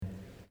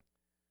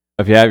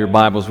If you have your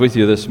Bibles with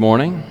you this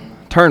morning,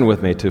 turn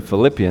with me to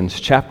Philippians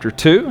chapter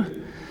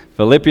 2.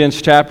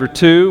 Philippians chapter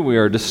 2, we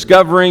are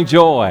discovering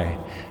joy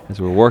as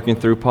we're working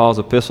through Paul's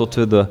epistle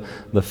to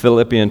the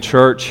Philippian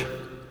church.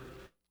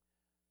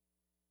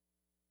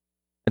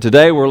 And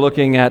today we're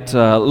looking at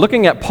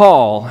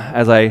Paul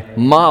as a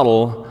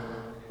model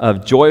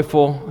of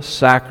joyful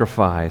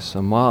sacrifice,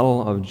 a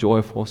model of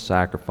joyful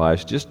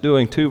sacrifice. Just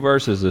doing two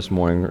verses this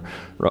morning,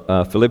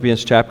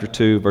 Philippians chapter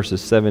 2,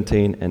 verses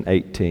 17 and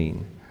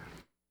 18.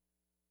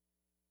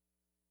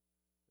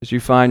 As you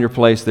find your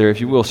place there,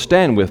 if you will,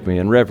 stand with me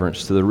in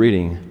reverence to the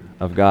reading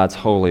of God's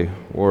holy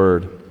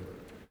word.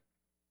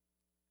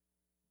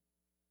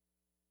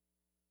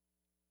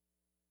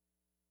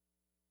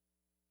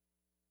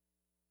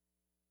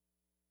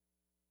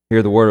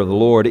 Hear the word of the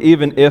Lord.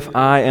 Even if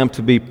I am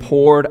to be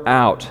poured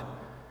out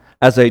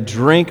as a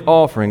drink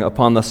offering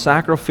upon the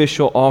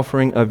sacrificial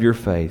offering of your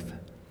faith,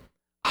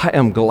 I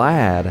am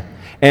glad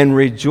and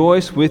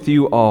rejoice with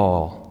you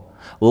all.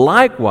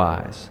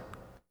 Likewise,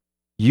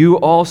 you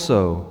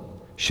also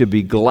should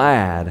be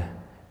glad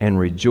and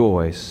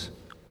rejoice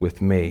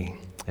with me.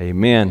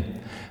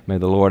 Amen. May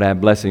the Lord add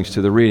blessings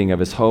to the reading of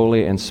His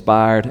holy,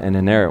 inspired, and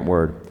inerrant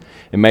word.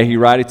 And may He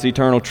write its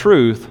eternal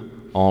truth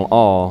on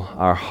all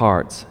our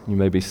hearts. You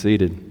may be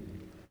seated.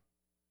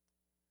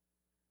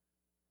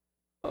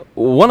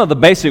 One of the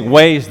basic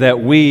ways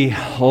that we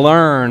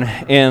learn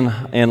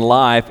in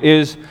life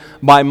is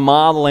by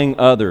modeling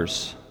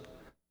others.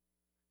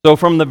 So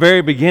from the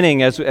very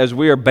beginning, as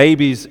we are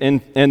babies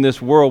in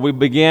this world, we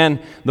begin,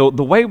 the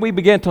way we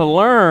begin to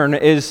learn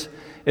is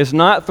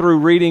not through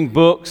reading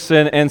books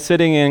and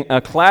sitting in a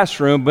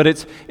classroom,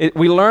 but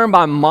we learn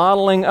by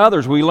modeling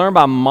others. We learn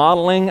by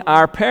modeling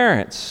our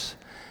parents,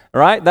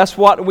 right? That's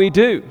what we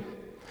do.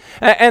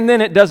 And then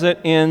it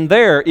doesn't end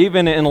there.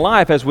 Even in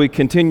life, as we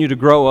continue to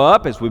grow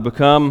up, as we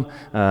become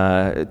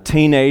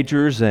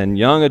teenagers and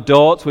young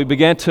adults, we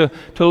begin to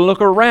look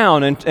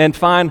around and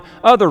find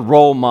other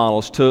role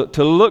models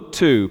to look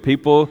to.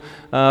 People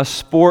who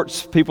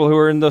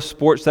are in the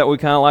sports that we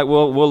kind of like,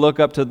 we'll look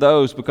up to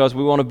those because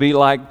we want to be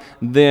like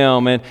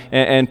them.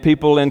 And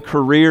people in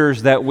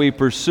careers that we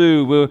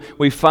pursue,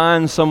 we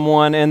find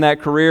someone in that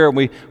career,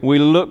 we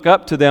look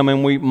up to them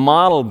and we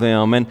model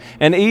them.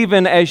 And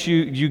even as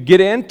you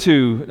get into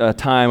a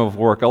time of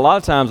work, a lot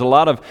of times, a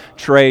lot of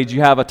trades,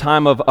 you have a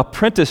time of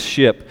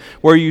apprenticeship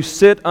where you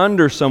sit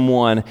under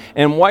someone,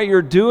 and what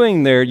you're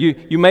doing there,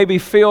 you may be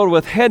filled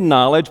with head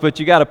knowledge, but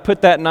you got to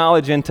put that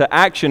knowledge into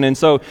action. And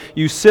so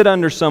you sit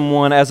under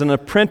someone as an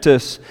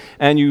apprentice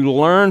and you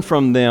learn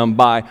from them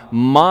by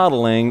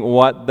modeling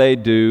what they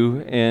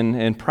do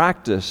in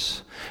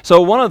practice.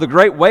 So one of the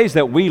great ways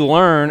that we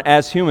learn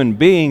as human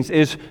beings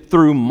is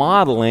through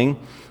modeling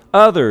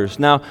others.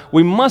 Now,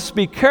 we must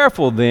be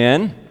careful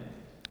then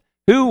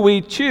who we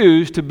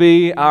choose to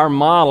be our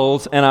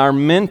models and our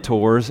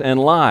mentors in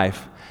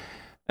life.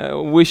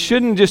 We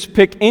shouldn't just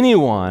pick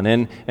anyone.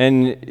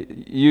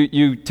 And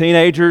you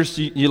teenagers,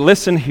 you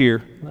listen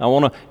here. I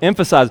want to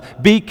emphasize,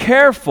 be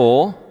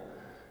careful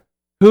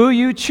who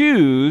you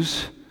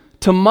choose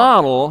to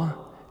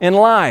model in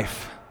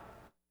life.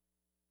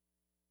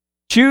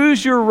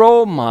 Choose your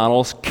role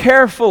models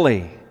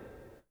carefully,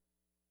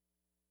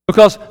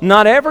 because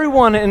not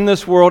everyone in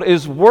this world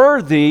is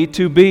worthy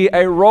to be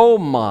a role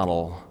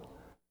model.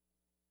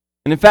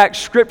 And in fact,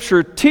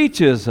 Scripture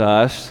teaches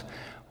us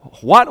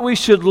what we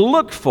should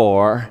look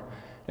for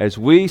as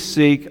we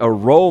seek a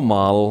role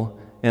model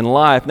in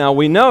life. Now,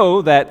 we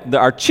know that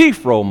our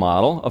chief role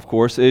model, of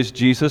course, is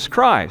Jesus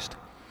Christ.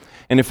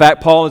 And in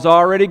fact, Paul has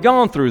already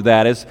gone through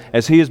that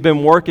as he has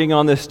been working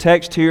on this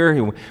text here.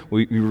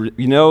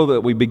 You know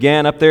that we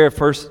began up there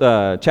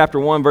at chapter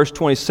 1, verse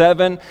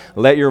 27.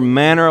 Let your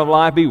manner of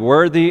life be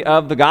worthy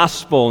of the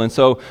gospel. And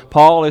so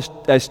Paul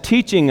is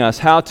teaching us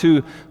how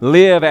to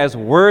live as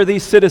worthy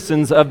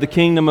citizens of the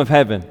kingdom of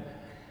heaven.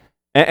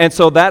 And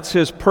so that's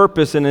his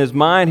purpose in his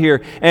mind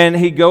here. And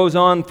he goes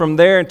on from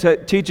there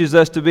and teaches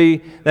us to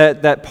be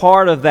that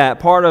part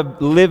of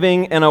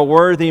living in a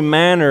worthy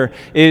manner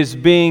is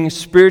being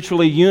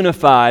spiritually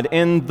unified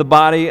in the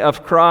body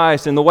of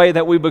Christ. And the way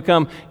that we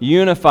become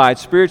unified,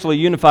 spiritually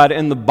unified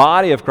in the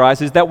body of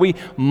Christ, is that we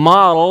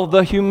model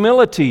the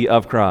humility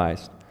of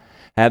Christ.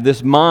 Have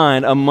this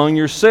mind among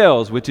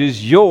yourselves, which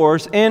is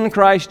yours in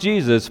Christ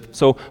Jesus.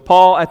 So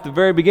Paul, at the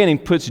very beginning,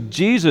 puts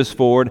Jesus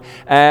forward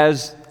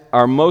as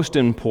our most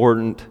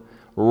important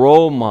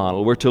role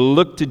model. We're to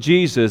look to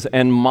Jesus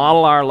and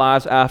model our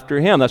lives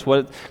after Him. That's what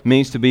it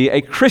means to be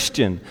a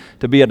Christian,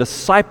 to be a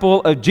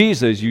disciple of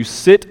Jesus. You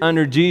sit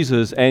under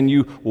Jesus and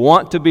you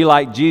want to be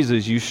like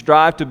Jesus. You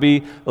strive to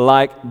be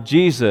like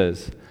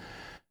Jesus.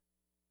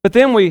 But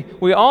then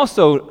we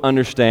also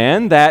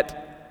understand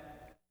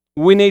that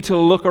we need to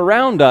look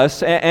around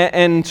us,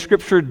 and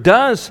Scripture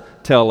does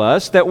tell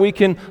us that we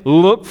can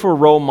look for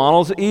role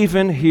models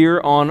even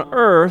here on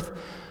earth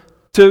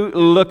to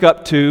look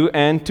up to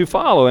and to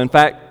follow. In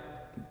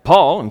fact,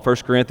 Paul in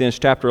 1 Corinthians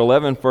chapter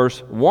 11,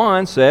 verse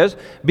 1 says,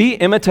 "Be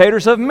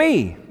imitators of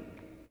me."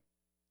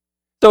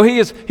 So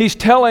he's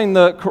telling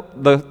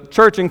the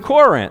church in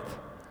Corinth,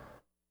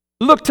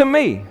 Look to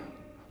me.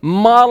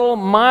 Model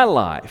my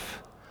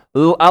life.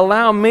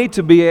 Allow me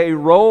to be a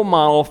role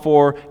model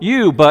for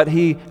you. But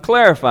he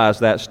clarifies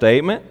that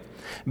statement.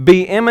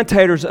 Be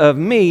imitators of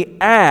me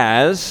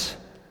as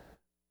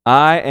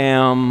I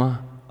am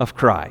of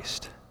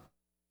Christ.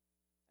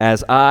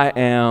 As I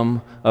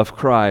am of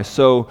Christ.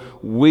 So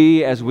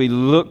we, as we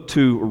look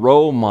to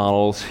role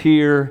models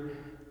here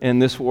in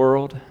this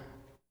world,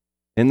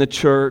 in the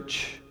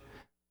church,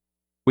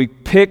 we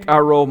pick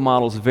our role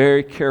models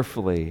very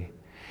carefully,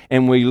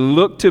 and we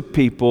look to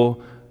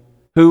people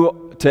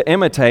who to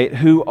imitate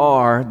who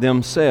are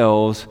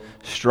themselves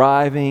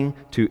striving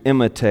to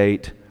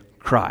imitate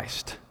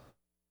Christ.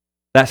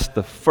 That's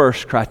the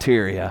first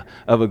criteria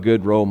of a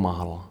good role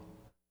model.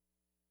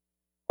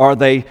 Are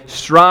they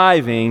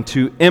striving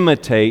to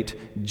imitate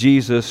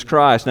Jesus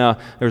Christ? Now,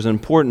 there's an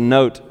important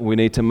note we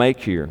need to make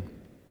here,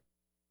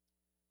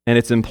 and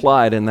it's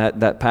implied in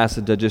that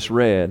passage I just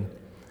read.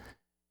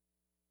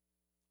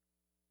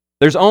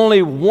 There's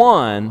only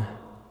one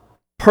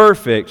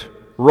perfect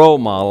role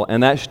model,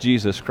 and that's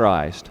Jesus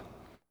Christ.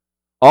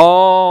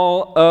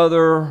 All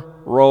other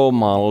role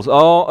models,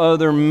 all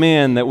other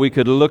men that we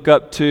could look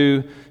up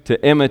to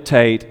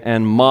imitate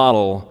and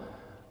model,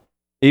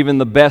 even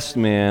the best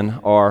men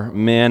are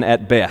men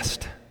at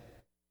best.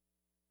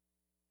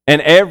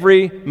 And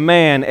every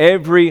man,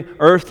 every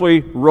earthly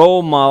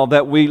role model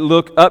that we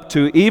look up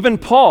to, even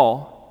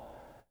Paul,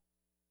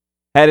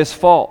 had his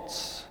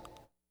faults.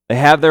 They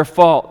have their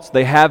faults.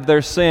 They have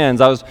their sins.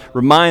 I was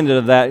reminded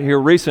of that here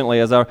recently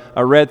as I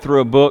read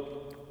through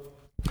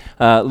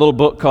a little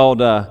book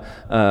called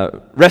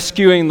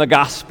Rescuing the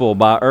Gospel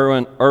by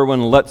Erwin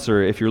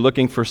Lutzer. If you're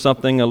looking for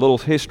something, a little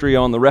history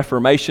on the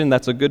Reformation,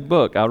 that's a good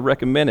book. I would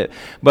recommend it.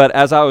 But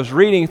as I was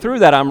reading through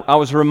that, I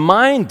was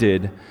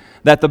reminded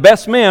that the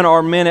best men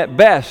are men at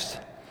best.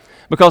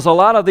 Because a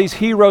lot of these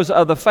heroes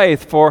of the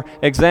faith, for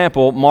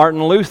example,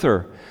 Martin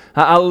Luther,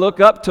 I look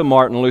up to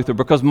Martin Luther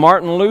because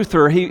Martin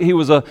Luther, he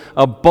was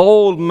a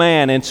bold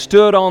man and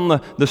stood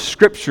on the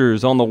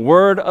Scriptures, on the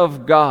Word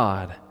of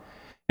God.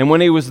 And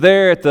when he was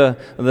there at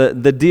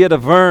the Diet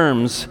of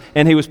Worms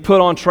and he was put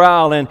on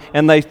trial and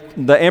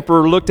the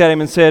emperor looked at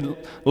him and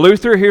said,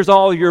 Luther, here's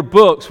all your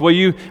books. Will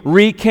you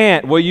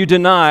recant? Will you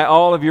deny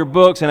all of your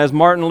books? And as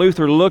Martin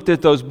Luther looked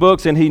at those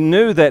books and he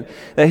knew that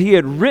he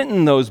had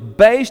written those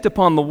based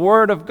upon the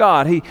Word of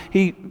God,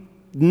 he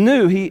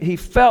knew, he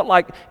felt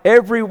like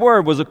every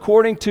word was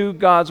according to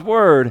God's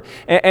Word.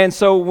 And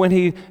so when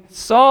he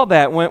saw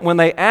that, when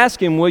they asked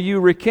him, will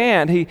you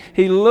recant?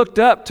 He looked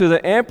up to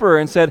the emperor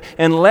and said,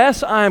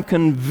 unless I am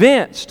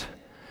convinced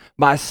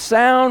by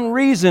sound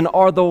reason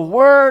or the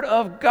Word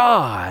of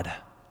God,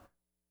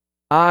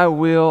 I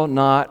will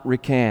not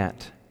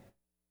recant.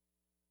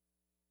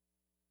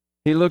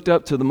 He looked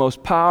up to the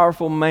most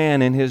powerful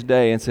man in his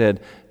day and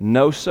said,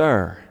 no,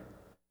 sir.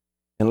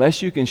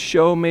 Unless you can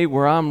show me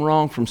where I'm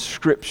wrong from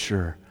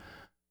Scripture,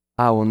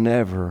 I will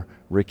never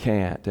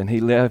recant. And he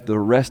lived the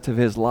rest of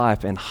his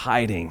life in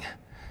hiding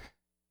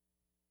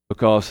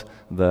because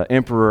the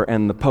emperor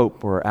and the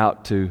pope were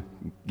out to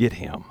get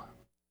him.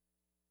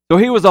 So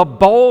he was a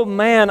bold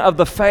man of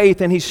the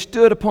faith, and he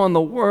stood upon the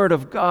Word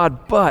of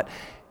God, but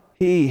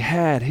he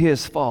had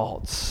his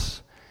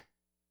faults.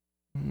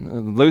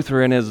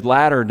 Luther in his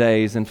latter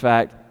days, in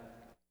fact,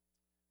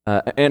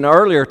 in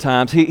earlier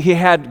times, he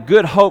had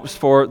good hopes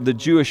for the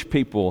Jewish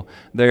people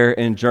there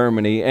in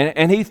Germany.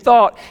 And he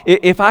thought,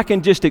 if I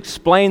can just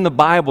explain the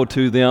Bible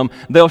to them,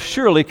 they'll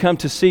surely come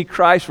to see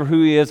Christ for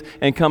who He is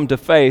and come to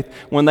faith.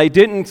 When they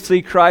didn't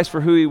see Christ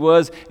for who He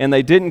was and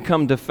they didn't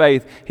come to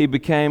faith, he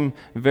became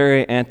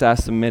very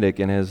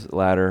anti-Semitic in his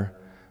latter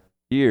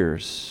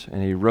years.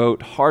 And he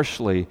wrote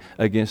harshly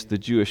against the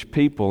Jewish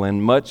people.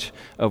 And much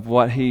of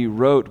what he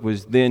wrote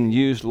was then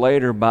used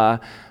later by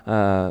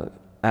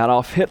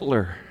Adolf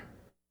Hitler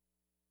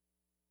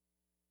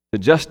to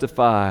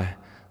justify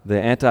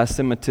the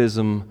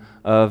anti-Semitism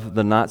of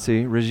the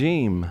Nazi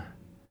regime.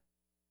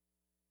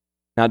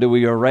 Now, do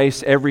we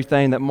erase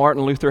everything that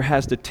Martin Luther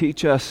has to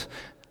teach us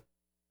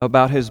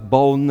about his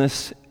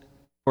boldness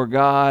for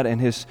God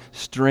and his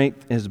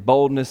strength, his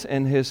boldness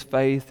in his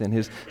faith and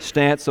his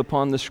stance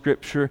upon the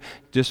Scripture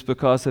just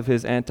because of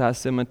his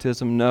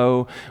anti-Semitism?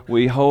 No,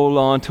 we hold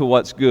on to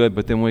what's good,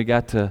 but then we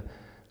got to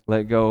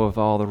let go of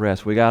all the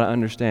rest. We got to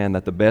understand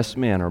that the best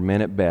men are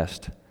men at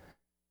best.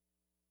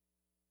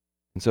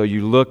 And so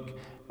you look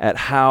at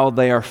how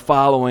they are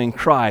following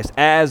Christ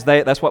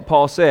that's what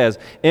Paul says,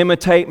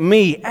 imitate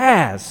me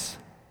as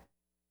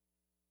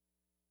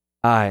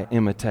I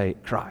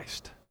imitate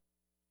Christ.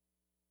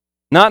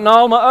 Not in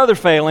all my other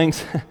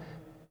failings.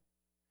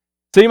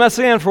 See my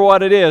sin for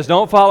what it is.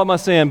 Don't follow my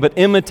sin, but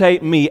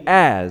imitate me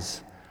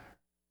as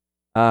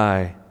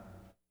I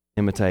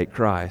imitate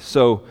Christ.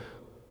 So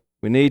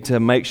we need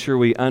to make sure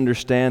we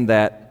understand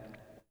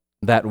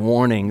that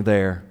warning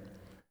there.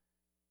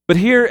 But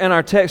here in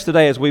our text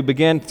today, as we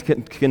begin to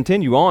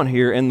continue on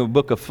here in the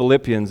book of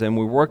Philippians, and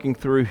we're working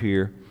through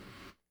here,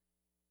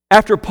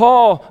 After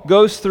Paul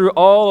goes through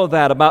all of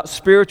that about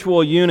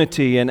spiritual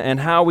unity and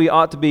how we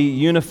ought to be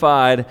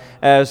unified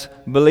as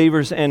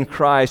believers in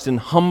Christ and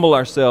humble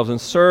ourselves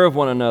and serve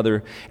one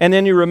another, and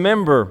then you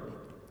remember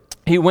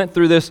he went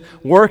through this,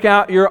 work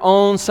out your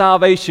own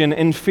salvation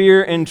in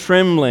fear and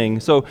trembling.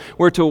 So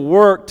we're to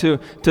work to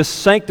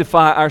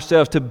sanctify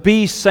ourselves, to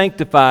be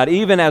sanctified,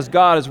 even as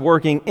God is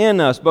working in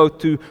us, both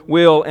to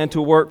will and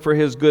to work for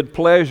His good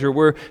pleasure.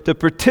 We're to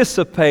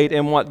participate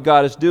in what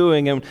God is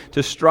doing and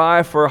to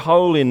strive for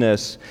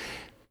holiness.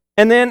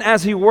 And then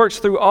as he works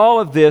through all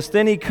of this,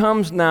 then he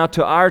comes now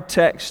to our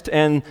text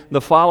and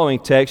the following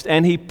text,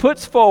 and he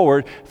puts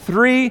forward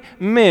 3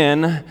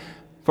 men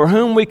for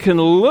whom we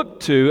can look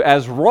to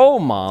as role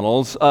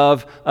models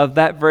of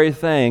that very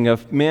thing,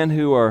 of men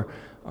who are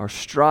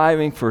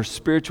striving for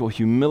spiritual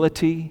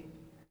humility,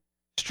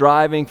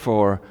 striving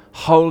for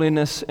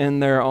holiness in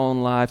their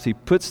own lives. He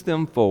puts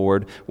them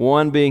forward,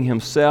 one being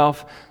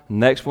himself,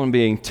 next one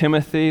being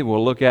Timothy,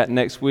 we'll look at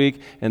next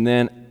week, and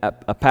then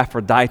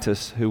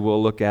Epaphroditus, who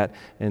we'll look at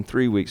in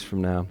 3 weeks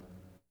from now.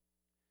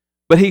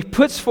 But he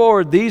puts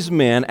forward these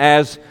men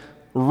as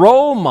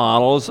role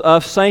models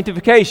of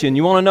sanctification.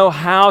 You want to know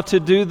how to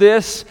do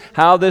this,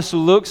 how this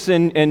looks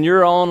in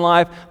your own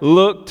life?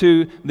 Look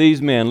to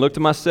these men. Look to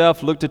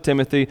myself, look to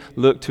Timothy,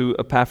 look to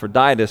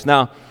Epaphroditus.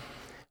 Now,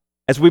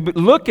 as we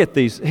look at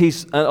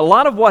these, a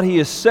lot of what he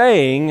is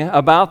saying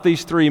about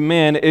these 3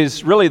 men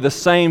is really the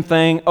same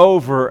thing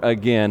over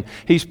again.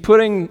 He's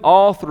putting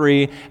all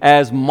 3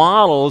 as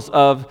models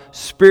of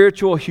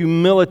spiritual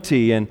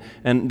humility and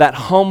that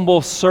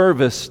humble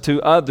service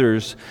to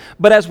others.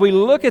 But as we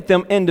look at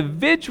them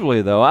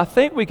individually, though, I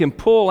think we can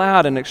pull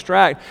out and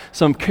extract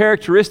some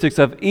characteristics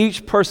of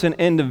each person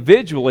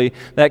individually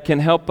that can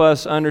help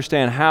us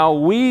understand how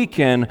we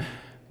can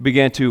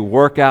begin to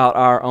work out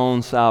our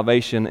own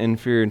salvation in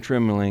fear and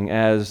trembling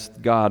as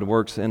God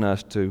works in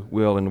us to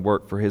will and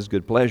work for His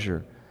good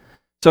pleasure.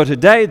 So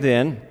today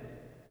then,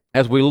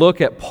 as we look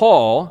at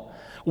Paul,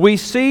 we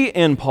see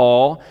in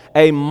Paul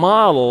a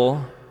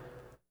model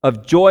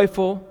of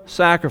joyful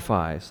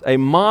sacrifice, a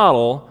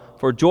model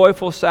for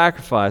joyful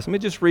sacrifice. Let me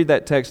just read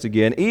that text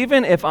again.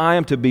 Even if I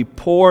am to be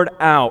poured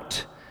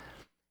out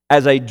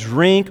as a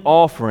drink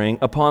offering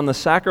upon the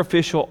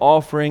sacrificial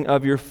offering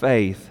of your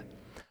faith,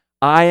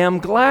 I am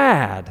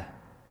glad.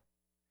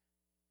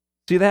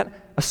 See that?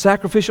 A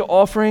sacrificial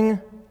offering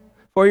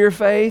for your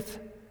faith?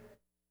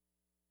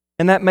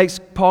 And that makes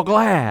Paul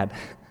glad.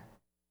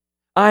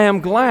 I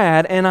am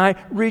glad and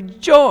I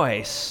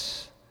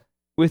rejoice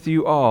with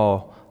you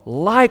all.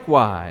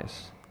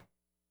 Likewise,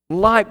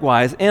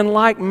 in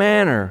like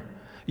manner,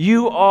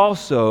 you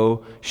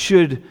also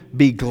should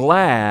be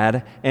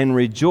glad and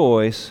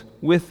rejoice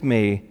with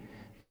me.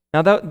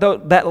 Now,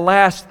 that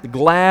last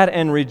glad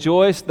and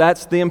rejoice,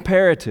 that's the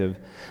imperative.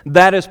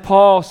 That is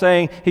Paul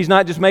saying, he's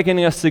not just making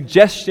a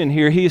suggestion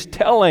here. He is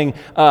telling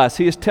us,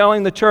 he is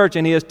telling the church,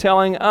 and he is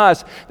telling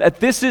us that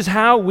this is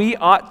how we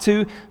ought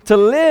to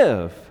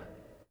live.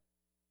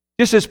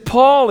 Just as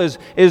Paul is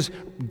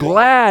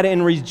glad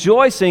and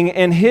rejoicing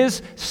in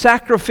his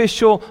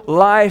sacrificial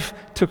life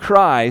to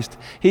Christ,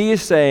 he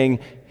is saying,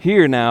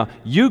 here now,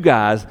 you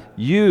guys,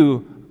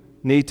 you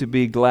need to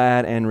be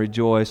glad and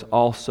rejoice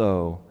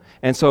also.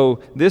 And so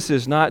this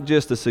is not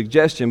just a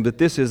suggestion, but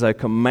this is a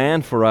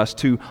command for us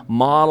to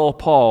model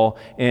Paul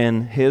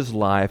in his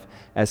life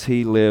as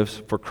he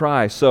lives for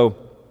Christ. So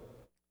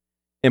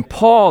in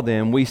Paul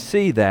then, we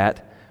see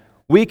that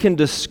we can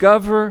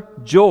discover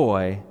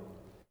joy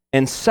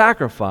and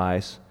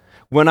sacrifice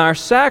when our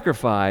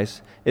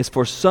sacrifice is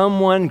for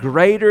someone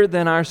greater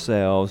than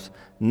ourselves,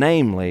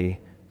 namely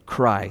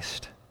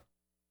Christ.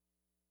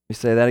 Let me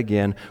say that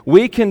again.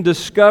 We can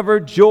discover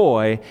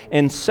joy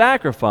and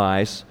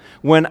sacrifice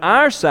when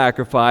our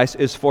sacrifice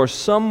is for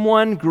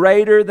someone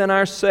greater than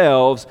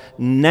ourselves,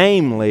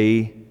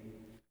 namely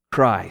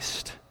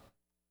Christ.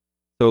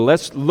 So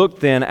let's look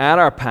then at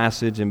our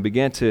passage and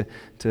begin to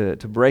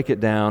break it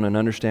down and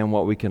understand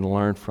what we can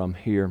learn from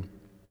here.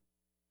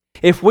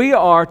 If we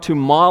are to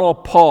model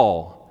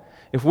Paul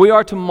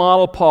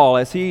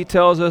as he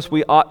tells us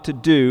we ought to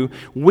do,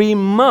 we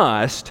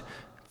must,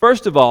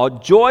 first of all,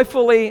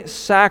 joyfully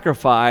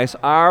sacrifice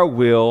our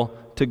will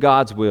to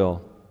God's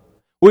will.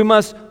 We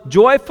must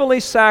joyfully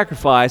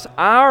sacrifice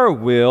our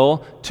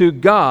will to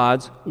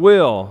God's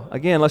will.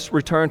 Again, let's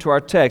return to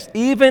our text.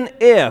 Even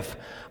if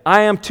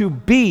I am to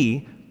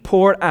be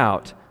poured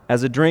out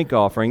as a drink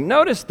offering.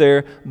 Notice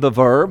there the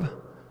verb.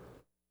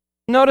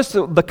 Notice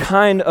the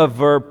kind of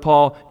verb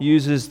Paul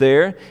uses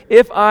there.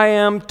 If I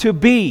am to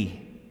be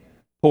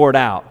poured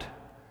out.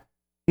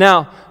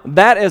 Now,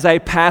 that is a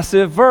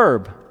passive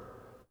verb.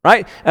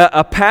 Right?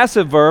 A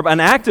passive verb, an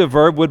active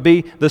verb would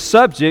be the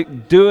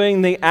subject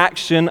doing the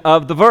action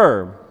of the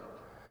verb.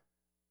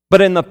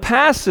 But in the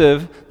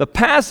passive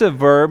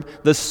verb,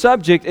 the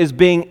subject is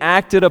being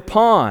acted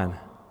upon.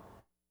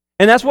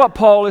 And that's what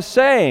Paul is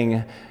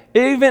saying.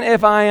 Even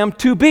if I am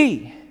to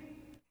be.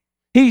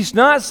 He's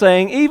not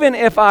saying even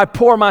if I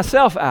pour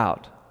myself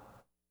out.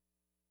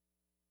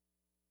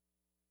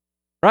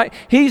 right?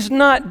 He's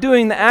not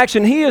doing the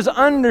action. He is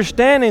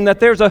understanding that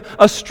there's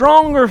a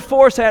stronger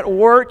force at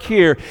work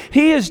here.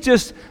 He is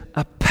just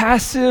a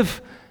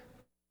passive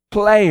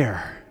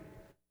player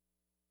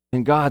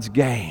in God's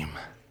game.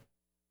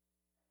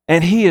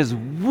 And he is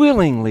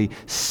willingly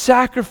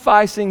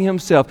sacrificing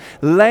himself,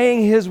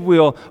 laying his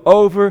will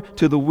over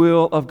to the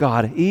will of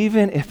God.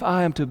 Even if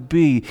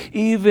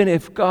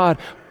God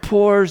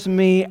pours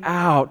me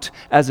out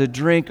as a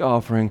drink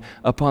offering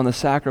upon the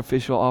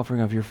sacrificial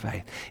offering of your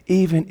faith.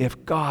 Even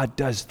if God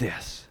does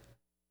this.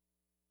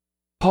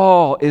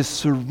 Paul is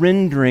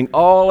surrendering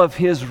all of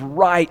his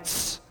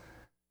rights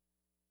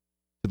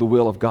to the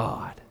will of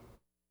God.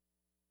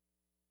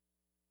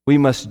 We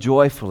must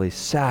joyfully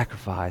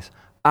sacrifice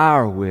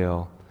our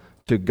will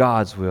to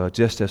God's will,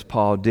 just as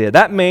Paul did.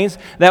 That means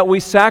that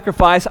we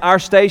sacrifice our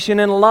station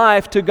in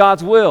life to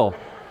God's will.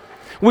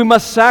 We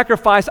must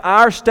sacrifice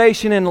our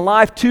station in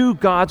life to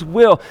God's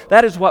will.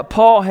 That is what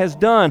Paul has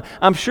done.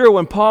 I'm sure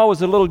when Paul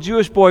was a little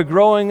Jewish boy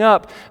growing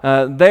up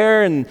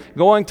there and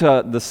going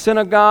to the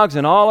synagogues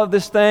and all of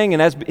this thing,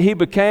 and as he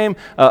became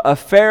a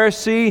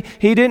Pharisee,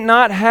 he did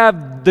not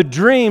have the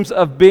dreams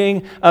of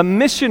being a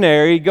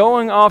missionary,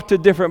 going off to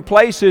different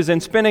places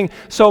and spending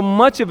so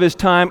much of his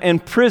time in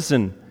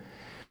prison.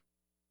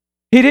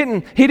 He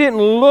didn't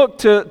look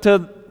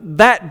to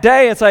that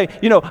day and say,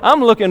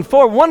 I'm looking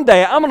forward. One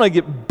day I'm going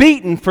to get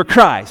beaten for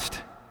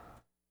Christ.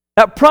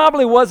 That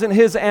probably wasn't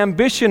his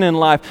ambition in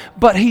life,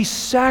 but he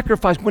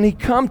sacrificed. When he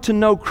come to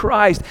know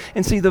Christ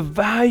and see the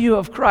value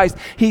of Christ,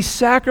 he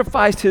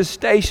sacrificed his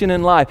station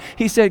in life.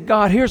 He said,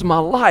 God, here's my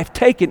life.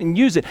 Take it and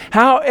use it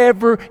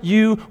however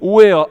you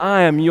will.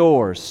 I am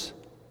yours.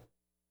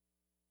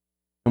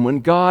 And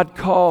when God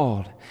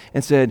called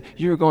and said,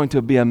 you're going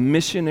to be a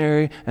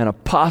missionary, an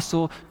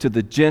apostle to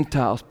the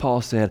Gentiles,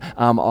 Paul said,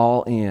 I'm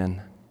all in.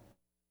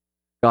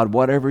 God,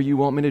 whatever you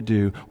want me to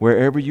do,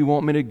 wherever you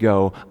want me to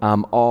go,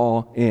 I'm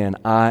all in.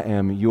 I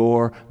am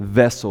your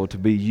vessel to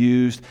be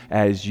used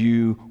as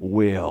you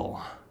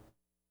will.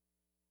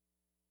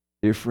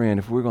 Dear friend,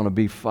 if we're going to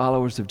be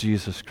followers of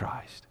Jesus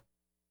Christ,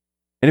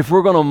 and if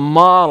we're going to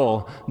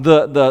model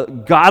the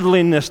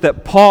godliness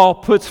that Paul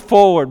puts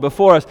forward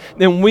before us,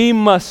 then we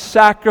must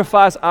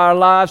sacrifice our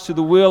lives to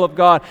the will of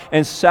God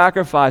and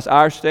sacrifice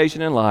our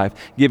station in life.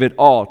 Give it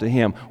all to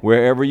Him.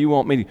 Whatever you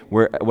want me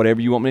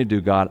to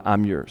do, God,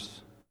 I'm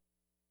yours.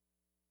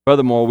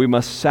 Furthermore, we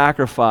must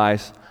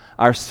sacrifice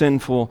our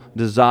sinful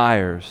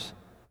desires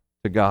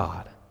to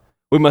God.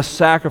 We must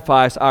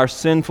sacrifice our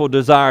sinful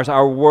desires,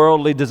 our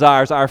worldly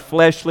desires, our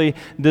fleshly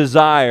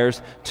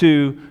desires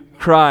to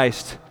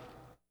Christ.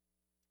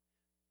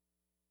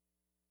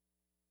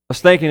 I was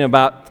thinking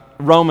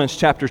about Romans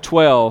chapter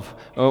 12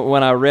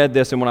 when I read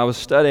this and when I was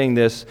studying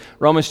this.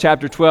 Romans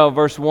chapter 12,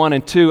 verse 1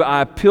 and 2.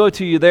 I appeal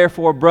to you,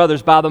 therefore,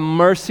 brothers, by the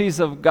mercies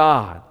of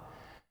God,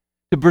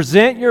 to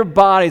present your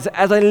bodies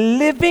as a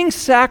living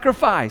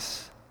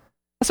sacrifice.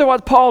 That's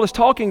what Paul is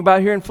talking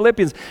about here in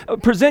Philippians.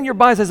 Present your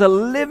bodies as a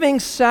living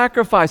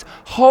sacrifice,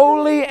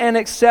 holy and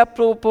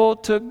acceptable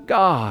to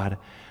God,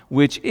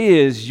 which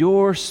is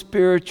your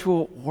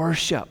spiritual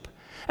worship.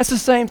 That's the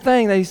same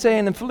thing that he's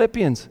saying in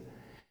Philippians.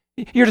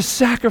 You're to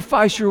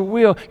sacrifice your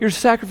will. You're to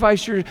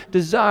sacrifice your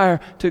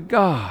desire to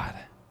God.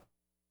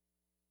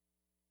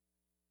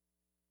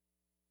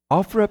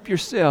 Offer up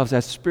yourselves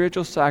as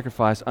spiritual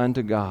sacrifice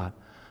unto God,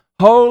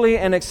 holy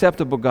and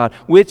acceptable God,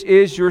 which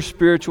is your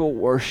spiritual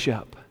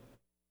worship.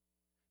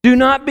 Do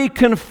not be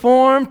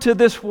conformed to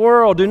this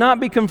world. Do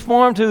not be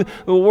conformed to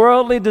the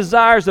worldly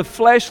desires, the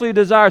fleshly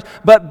desires,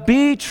 but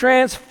be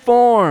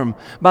transformed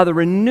by the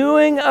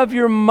renewing of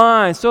your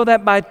mind, so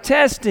that by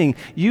testing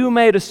you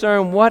may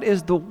discern what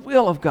is the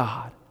will of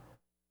God,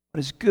 what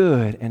is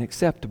good and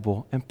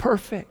acceptable and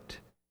perfect.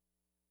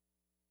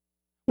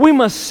 We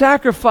must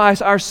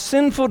sacrifice our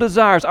sinful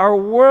desires, our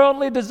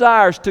worldly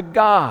desires to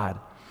God,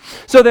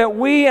 so that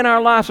we in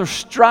our lives are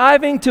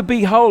striving to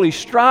be holy,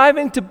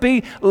 striving to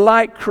be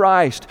like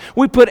Christ.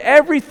 We put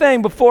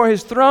everything before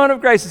His throne of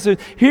grace and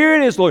say, here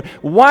it is, Lord.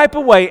 Wipe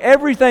away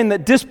everything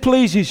that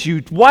displeases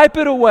you. Wipe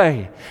it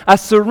away. I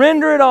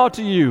surrender it all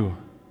to you.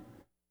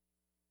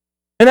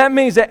 And that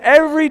means that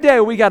every day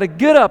we got to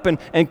get up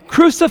and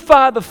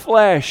crucify the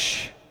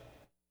flesh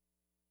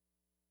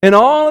and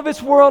all of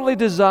its worldly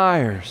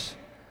desires.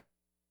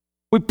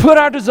 We put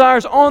our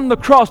desires on the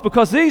cross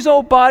because these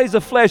old bodies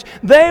of flesh,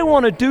 they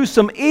want to do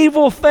some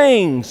evil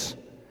things.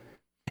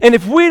 And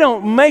if we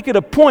don't make it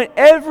a point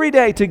every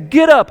day to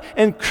get up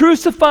and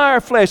crucify our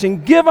flesh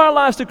and give our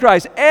lives to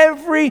Christ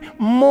every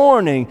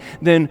morning,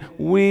 then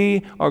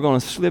we are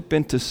going to slip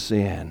into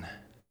sin.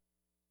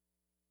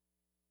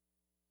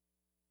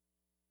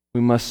 We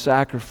must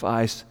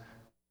sacrifice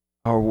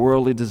our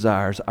worldly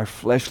desires, our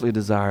fleshly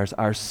desires,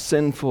 our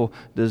sinful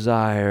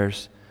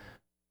desires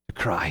to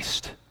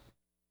Christ.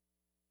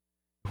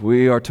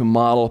 We are to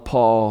model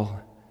Paul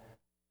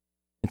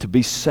and to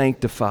be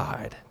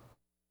sanctified,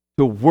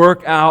 to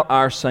work out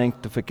our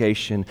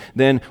sanctification.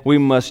 Then we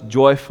must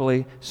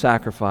joyfully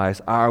sacrifice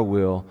our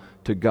will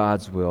to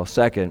God's will.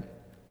 Second,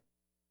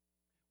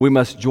 we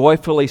must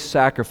joyfully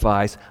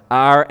sacrifice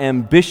our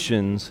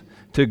ambitions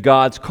to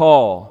God's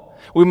call.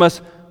 We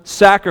must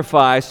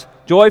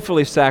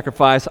joyfully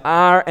sacrifice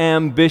our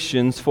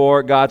ambitions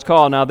for God's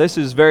call. Now, this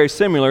is very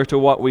similar to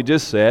what we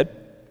just said,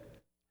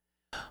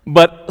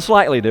 but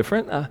slightly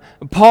different.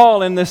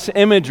 Paul, in this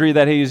imagery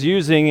that he's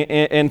using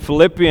in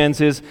Philippians,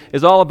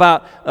 is all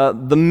about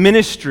the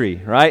ministry,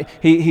 right?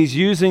 He's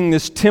using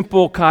this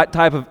temple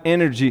type of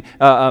energy,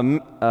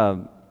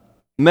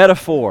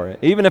 metaphor.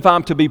 Even if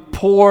I'm to be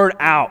poured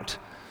out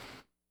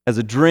as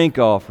a drink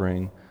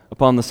offering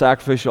upon the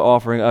sacrificial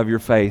offering of your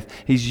faith,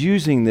 he's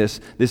using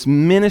this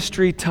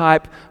ministry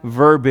type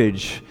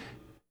verbiage.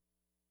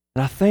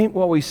 And I think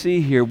what we see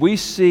here, we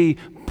see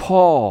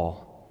Paul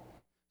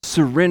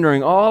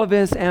surrendering all of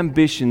his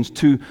ambitions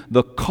to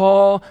the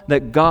call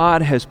that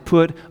God has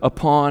put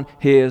upon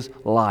his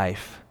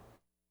life.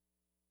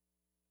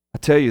 I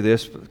tell you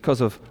this because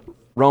of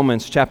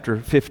Romans chapter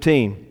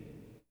 15.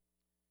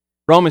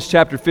 Romans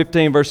chapter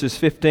 15, verses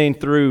 15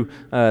 through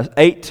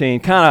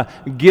 18 kind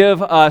of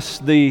give us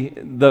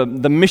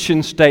the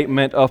mission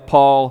statement of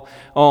Paul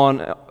on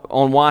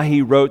why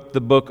he wrote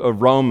the book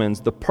of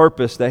Romans, the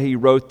purpose that he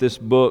wrote this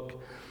book.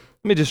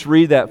 Let me just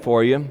read that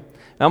for you.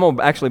 I'm going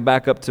to actually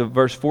back up to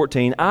verse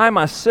 14. I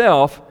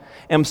myself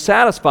am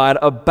satisfied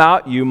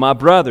about you, my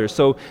brothers.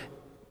 So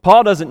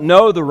Paul doesn't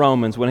know the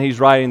Romans when he's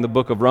writing the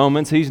book of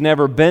Romans. He's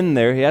never been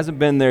there. He hasn't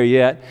been there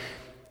yet.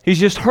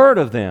 He's just heard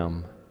of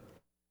them.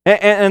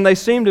 And they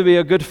seem to be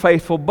a good,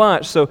 faithful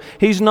bunch. So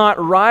he's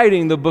not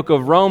writing the book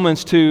of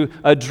Romans to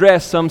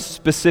address some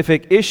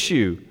specific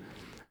issue.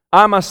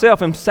 I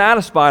myself am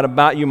satisfied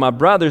about you, my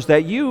brothers,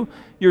 that you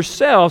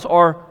yourselves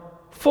are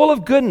full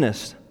of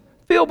goodness,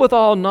 filled with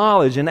all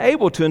knowledge, and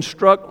able to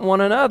instruct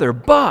one another.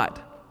 But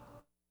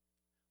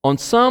on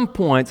some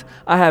points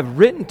I have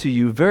written to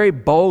you very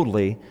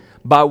boldly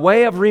by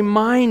way of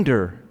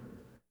reminder,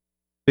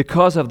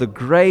 because of the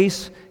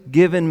grace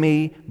given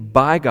me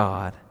by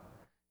God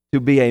to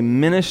be a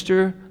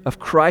minister of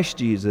Christ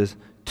Jesus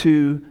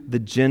to the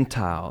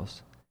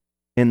Gentiles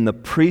in the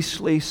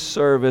priestly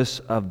service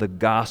of the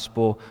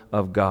gospel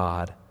of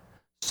God,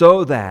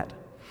 so that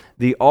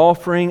the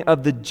offering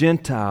of the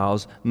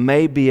Gentiles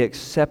may be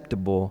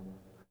acceptable,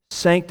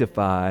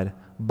 sanctified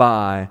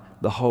by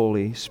the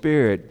Holy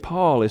Spirit.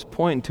 Paul is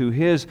pointing to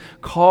his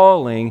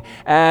calling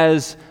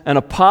as an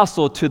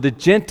apostle to the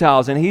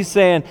Gentiles, and he's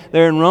saying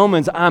there in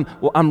Romans,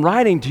 I'm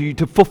writing to you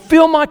to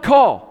fulfill my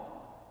call.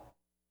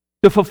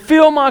 To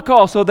fulfill my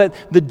call so that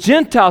the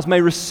Gentiles may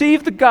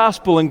receive the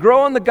gospel and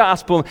grow in the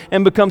gospel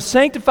and become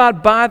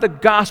sanctified by the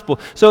gospel,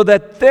 so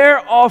that their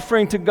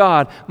offering to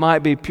God might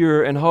be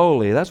pure and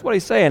holy. That's what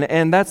he's saying,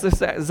 and that's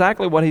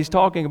exactly what he's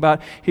talking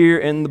about here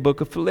in the book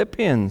of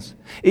Philippians.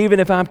 Even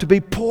if I'm to be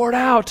poured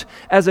out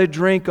as a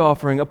drink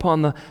offering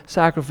upon the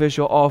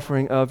sacrificial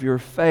offering of your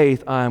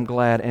faith, I am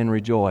glad and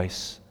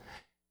rejoice.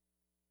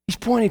 He's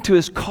pointing to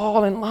his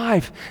call in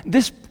life.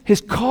 His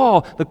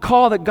call, the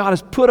call that God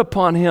has put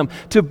upon him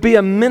to be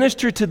a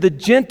minister to the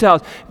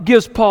Gentiles,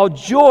 gives Paul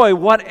joy,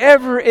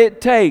 whatever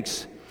it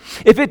takes.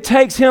 If it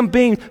takes him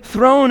being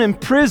thrown in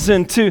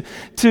prison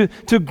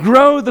to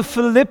grow the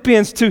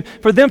Philippians,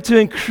 for them to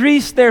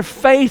increase their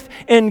faith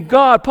in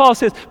God, Paul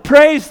says,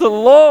 praise the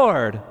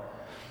Lord.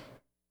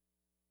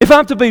 If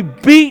I'm to be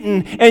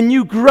beaten and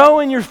you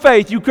grow in your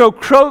faith, you grow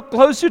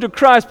closer to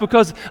Christ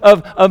because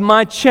of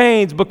my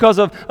chains, because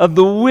of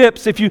the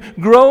whips, if you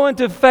grow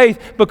into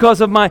faith because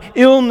of my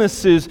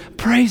illnesses,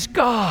 praise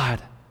God.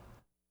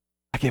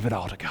 I give it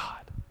all to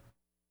God.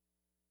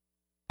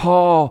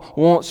 Paul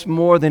wants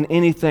more than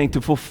anything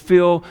to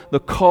fulfill the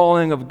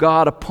calling of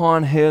God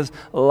upon his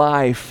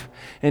life.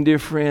 And dear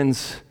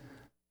friends,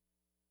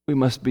 we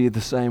must be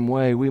the same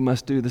way. We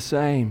must do the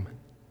same.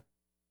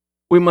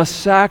 We must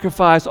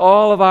sacrifice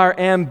all of our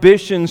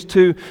ambitions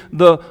to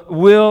the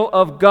will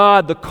of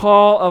God, the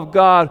call of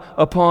God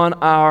upon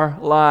our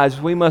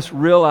lives. We must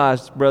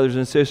realize, brothers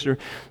and sisters,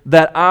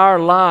 that our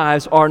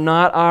lives are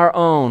not our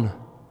own.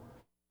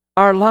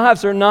 Our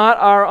lives are not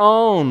our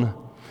own.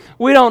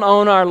 We don't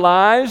own our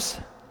lives.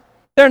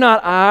 They're not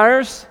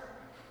ours.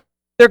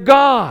 They're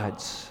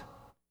God's.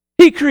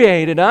 He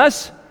created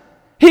us.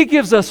 He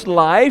gives us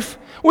life.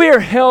 We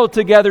are held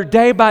together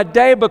day by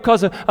day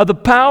because of the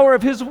power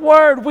of His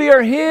Word. We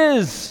are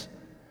His.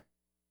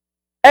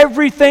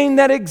 Everything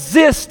that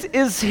exists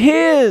is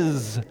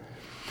His.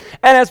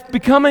 And as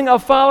becoming a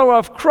follower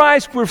of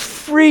Christ, we're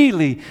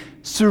freely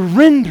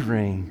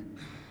surrendering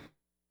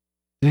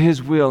to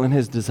His will and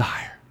His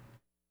desire.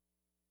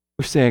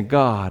 We're saying,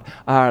 God,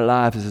 our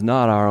life is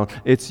not our own.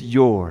 It's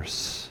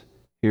yours.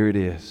 Here it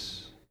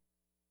is.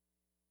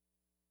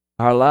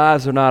 Our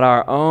lives are not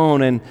our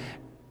own,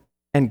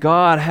 and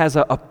God has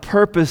a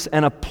purpose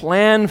and a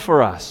plan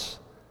for us.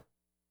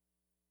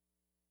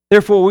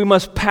 Therefore, we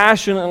must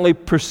passionately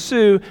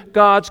pursue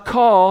God's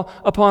call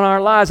upon our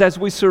lives. As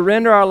we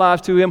surrender our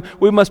lives to Him,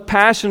 we must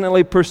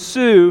passionately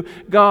pursue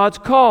God's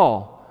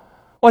call.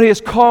 What He has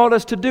called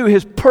us to do,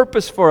 His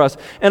purpose for us.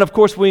 And of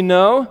course, we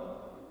know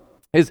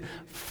His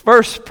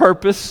first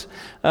purpose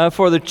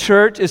for the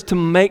church is to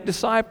make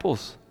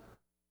disciples.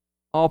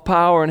 All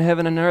power in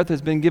heaven and earth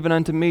has been given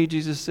unto me,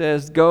 Jesus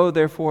says. Go,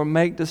 therefore,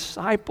 make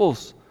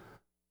disciples.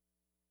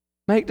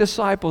 Make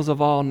disciples of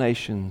all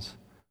nations,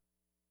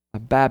 by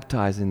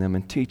baptizing them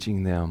and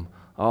teaching them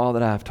all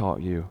that I have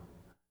taught you.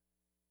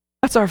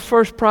 That's our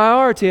first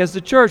priority as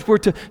the church. We're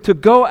to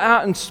go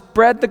out and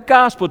spread the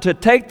gospel, to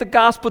take the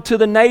gospel to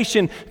the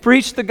nation,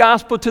 preach the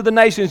gospel to the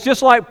nations,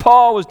 just like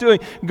Paul was doing,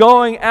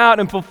 going out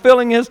and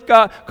fulfilling his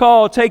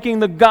call, taking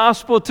the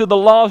gospel to the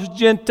lost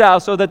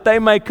Gentiles so that they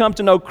may come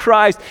to know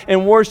Christ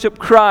and worship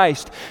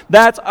Christ.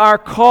 That's our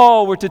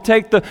call. We're to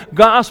take the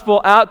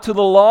gospel out to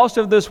the lost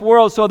of this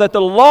world so that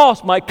the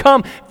lost might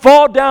come,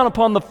 fall down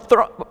upon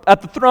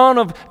at the throne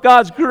of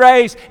God's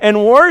grace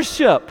and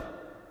worship.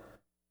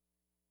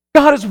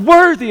 God is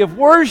worthy of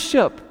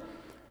worship.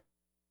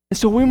 And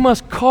so we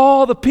must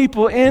call the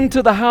people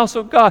into the house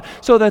of God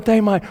so that they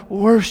might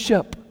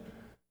worship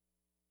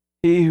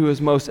He who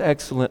is most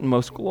excellent and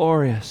most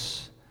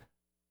glorious.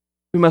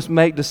 We must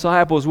make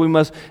disciples. We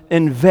must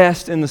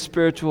invest in the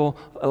spiritual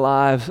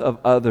lives of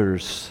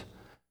others.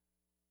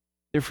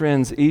 Dear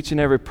friends, each and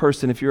every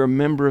person, if you're a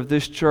member of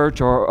this church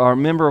or a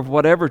member of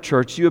whatever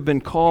church, you have been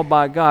called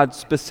by God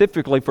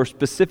specifically for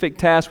specific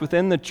tasks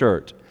within the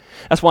church.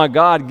 That's why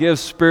God gives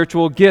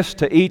spiritual gifts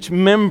to each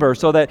member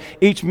so that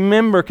each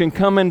member can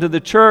come into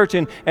the church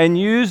and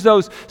use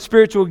those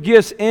spiritual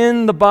gifts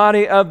in the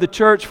body of the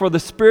church for the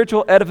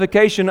spiritual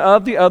edification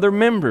of the other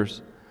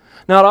members.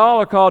 Not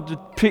all are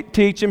called to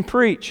teach and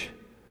preach.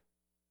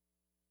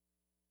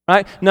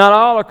 Right? Not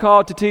all are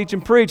called to teach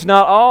and preach.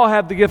 Not all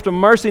have the gift of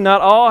mercy. Not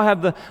all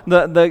have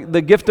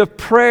the gift of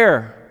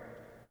prayer.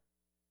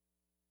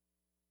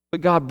 But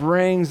God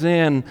brings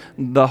in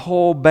the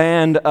whole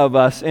band of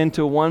us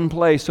into one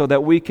place so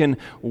that we can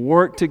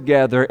work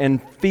together and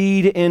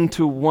feed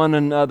into one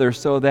another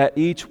so that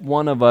each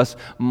one of us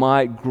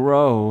might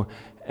grow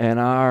in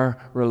our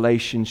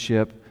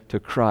relationship to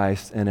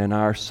Christ and in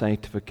our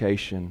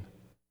sanctification.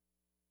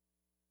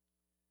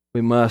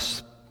 We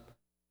must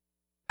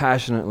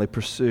passionately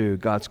pursue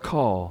God's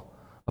call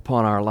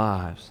upon our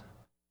lives.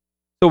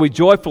 So we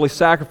joyfully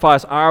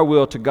sacrifice our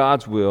will to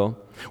God's will.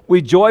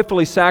 We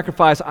joyfully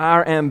sacrifice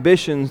our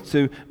ambitions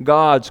to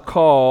God's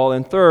call.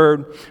 And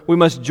third, we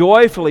must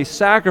joyfully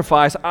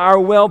sacrifice our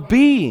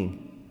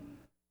well-being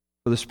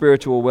for the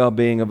spiritual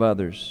well-being of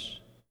others.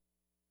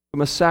 We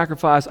must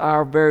sacrifice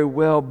our very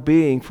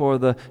well-being for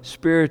the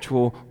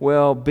spiritual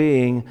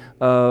well-being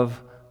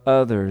of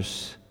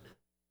others.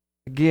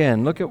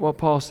 Again, look at what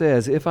Paul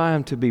says. If I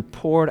am to be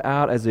poured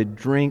out as a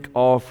drink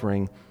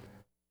offering,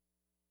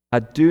 I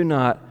do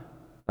not,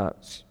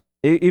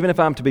 even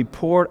if I'm to be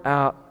poured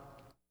out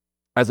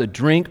as a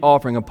drink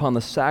offering upon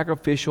the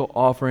sacrificial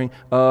offering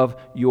of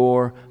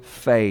your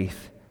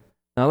faith.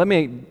 Now let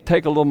me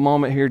take a little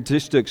moment here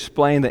just to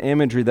explain the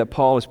imagery that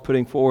Paul is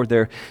putting forward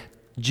there.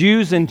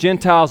 Jews and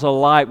Gentiles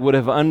alike would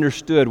have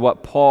understood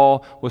what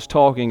Paul was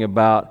talking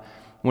about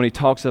when he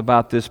talks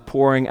about this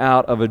pouring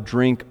out of a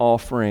drink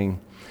offering.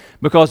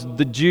 Because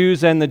the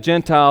Jews and the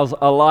Gentiles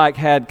alike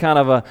had kind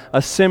of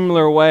a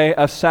similar way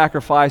of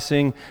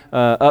sacrificing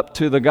up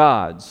to the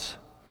gods.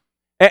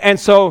 And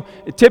so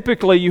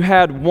typically you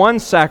had one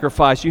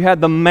sacrifice. You had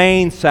the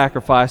main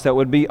sacrifice that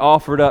would be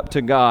offered up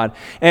to God.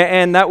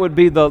 And that would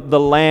be the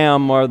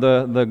lamb or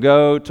the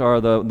goat or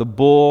the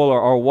bull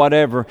or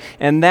whatever.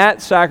 And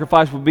that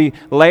sacrifice would be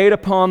laid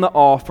upon the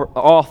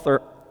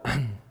altar.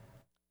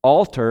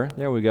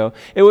 There we go.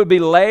 It would be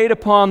laid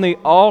upon the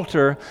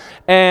altar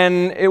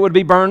and it would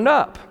be burned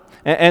up.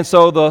 And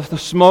so the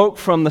smoke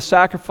from the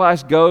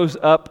sacrifice goes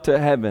up to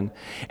heaven.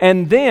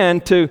 And then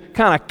to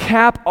kind of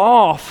cap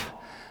off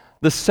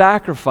the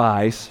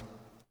sacrifice,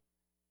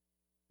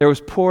 there was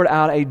poured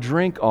out a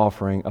drink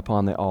offering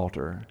upon the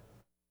altar.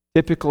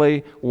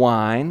 Typically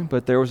wine,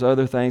 but there was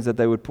other things that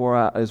they would pour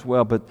out as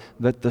well. But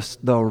the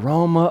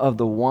aroma of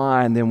the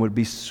wine then would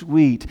be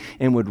sweet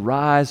and would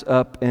rise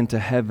up into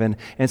heaven.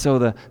 And so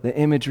the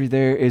imagery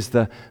there is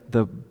the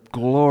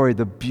glory,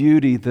 the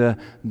beauty,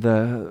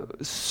 the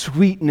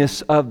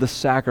sweetness of the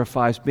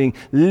sacrifice being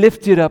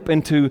lifted up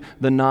into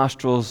the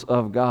nostrils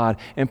of God.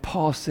 And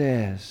Paul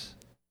says,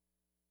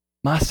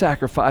 my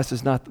sacrifice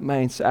is not the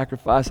main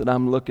sacrifice that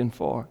I'm looking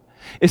for.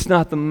 It's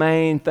not the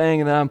main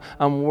thing that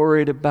I'm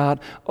worried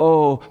about.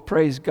 Oh,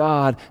 praise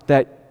God,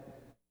 that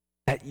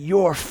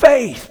your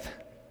faith,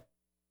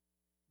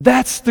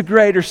 that's the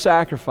greater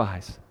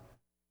sacrifice.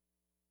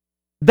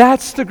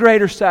 That's the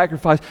greater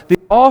sacrifice. The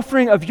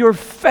offering of your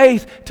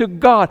faith to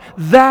God,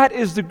 that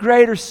is the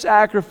greater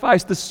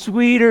sacrifice, the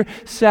sweeter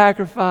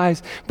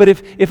sacrifice. But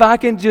if I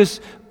can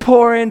just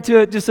pour into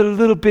it just a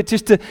little bit,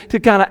 just to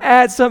kind of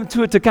add something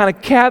to it, to kind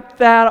of cap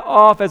that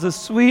off as a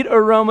sweet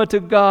aroma to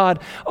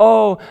God,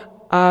 oh,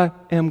 I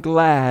am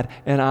glad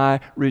and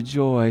I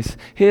rejoice.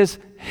 He's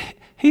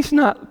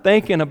not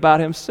thinking about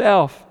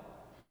himself.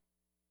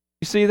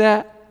 You see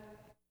that?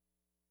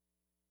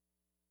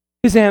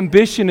 His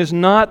ambition is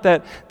not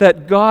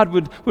that God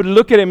would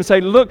look at him and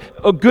say, look,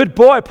 oh, good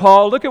boy,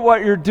 Paul, look at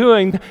what you're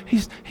doing.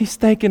 He's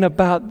thinking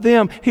about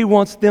them. He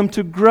wants them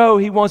to grow.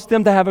 He wants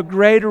them to have a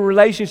greater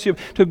relationship,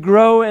 to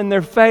grow in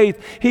their faith.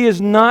 He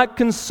is not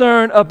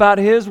concerned about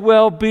his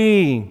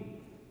well-being.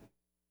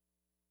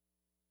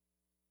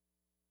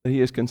 But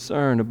he is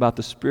concerned about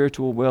the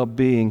spiritual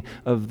well-being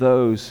of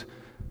those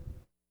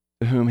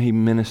to whom he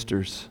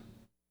ministers.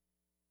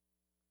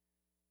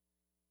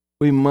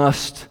 We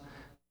must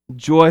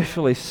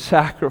joyfully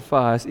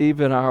sacrifice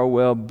even our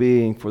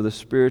well-being for the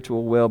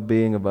spiritual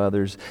well-being of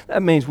others.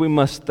 That means we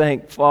must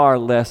think far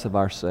less of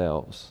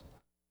ourselves.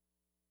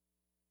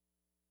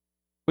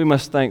 We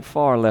must think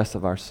far less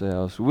of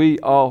ourselves. We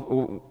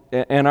all,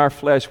 in our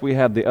flesh, we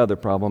have the other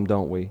problem,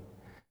 don't we?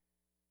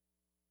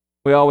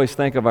 We always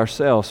think of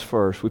ourselves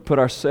first. We put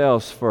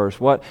ourselves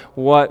first. What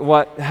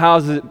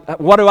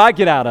do I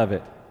get out of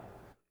it?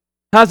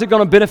 How's it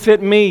going to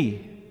benefit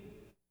me?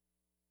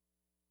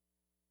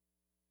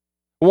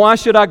 Why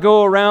should I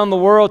go around the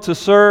world to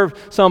serve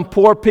some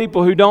poor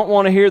people who don't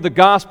want to hear the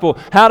gospel?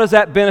 How does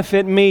that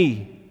benefit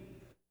me?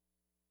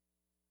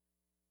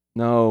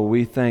 No,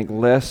 we think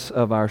less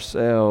of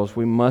ourselves.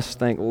 We must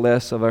think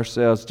less of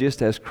ourselves,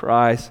 just as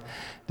Christ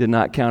did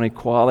not count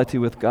equality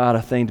with God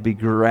a thing to be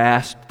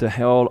grasped, to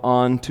held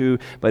on to,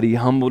 but he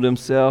humbled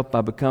himself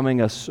by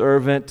becoming a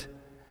servant.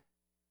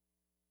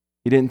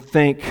 He didn't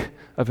think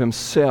of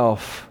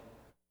himself,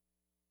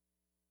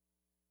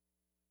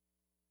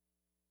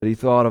 but he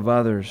thought of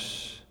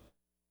others,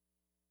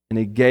 and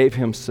he gave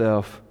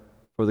himself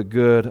for the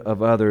good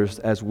of others,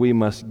 as we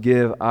must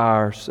give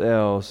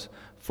ourselves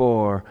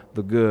for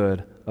the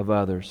good of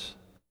others.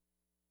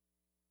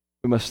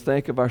 We must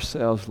think of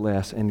ourselves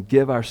less and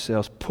give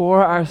ourselves,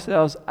 pour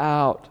ourselves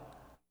out.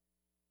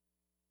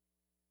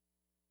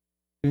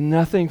 Do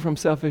nothing from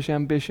selfish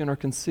ambition or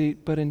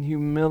conceit, but in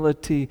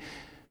humility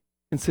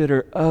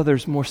consider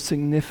others more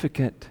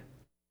significant.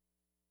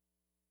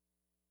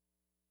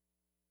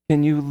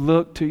 Can you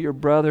look to your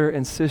brother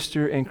and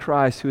sister in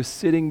Christ who is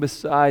sitting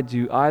beside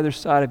you, either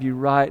side of you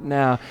right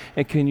now,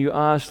 and can you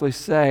honestly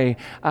say,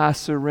 I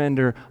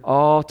surrender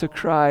all to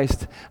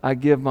Christ. I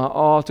give my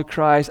all to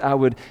Christ. I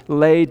would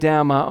lay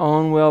down my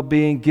own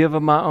well-being, give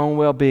of my own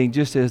well-being,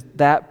 just as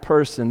that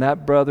person,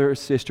 that brother or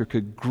sister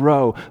could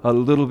grow a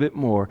little bit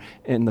more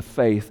in the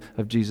faith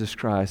of Jesus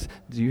Christ.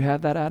 Do you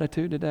have that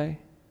attitude today?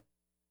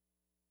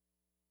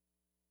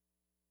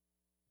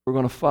 We're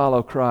going to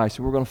follow Christ,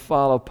 we're going to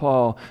follow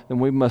Paul, then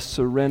we must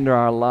surrender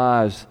our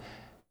lives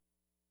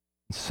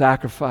and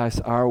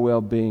sacrifice our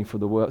well-being for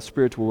the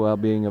spiritual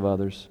well-being of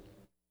others.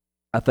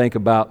 I think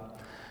about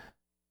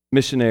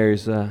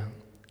missionaries.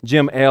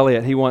 Jim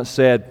Elliot, he once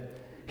said,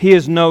 "He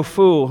is no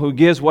fool who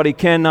gives what he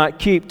cannot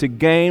keep to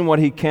gain what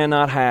he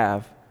cannot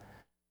have."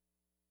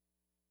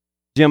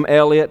 Jim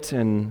Elliot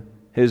and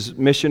his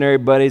missionary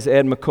buddies,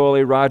 Ed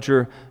McCauley,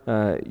 Roger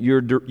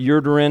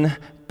Urdurin,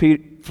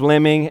 Pete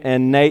Fleming,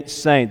 and Nate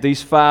Saint,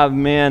 these 5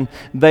 men,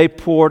 they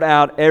poured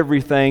out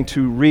everything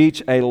to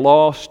reach a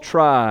lost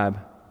tribe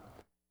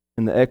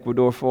in the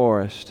Ecuador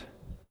forest.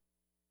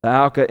 The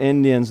Auca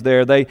Indians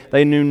there,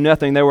 they knew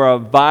nothing. They were a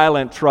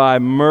violent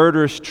tribe,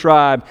 murderous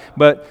tribe,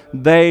 but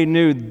they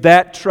knew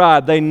that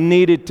tribe, they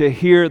needed to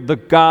hear the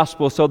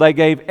gospel, so they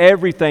gave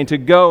everything to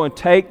go and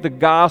take the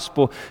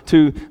gospel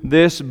to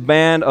this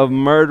band of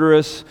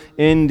murderous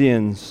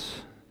Indians.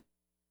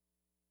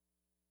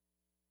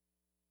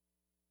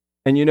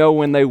 And you know,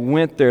 when they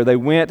went there, they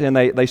went and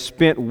they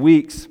spent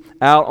weeks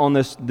out on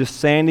this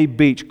sandy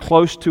beach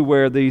close to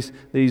where these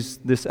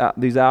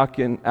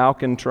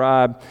Alcan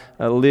tribe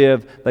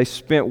lived. They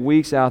spent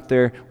weeks out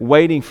there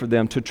waiting for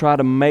them to try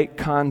to make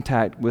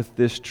contact with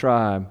this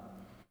tribe.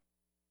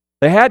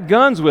 They had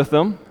guns with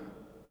them.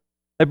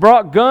 They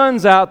brought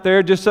guns out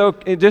there just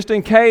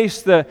in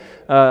case the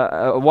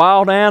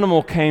wild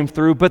animal came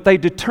through, but they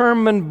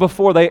determined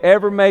before they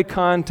ever made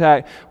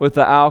contact with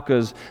the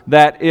Aucas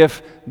that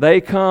if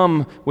they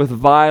come with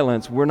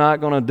violence, we're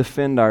not going to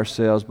defend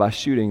ourselves by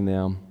shooting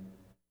them.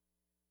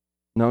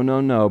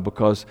 No,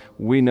 because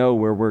we know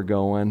where we're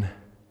going.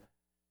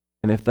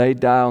 And if they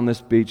die on this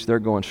beach, they're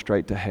going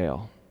straight to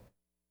hell.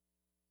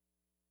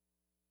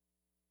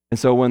 And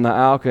so when the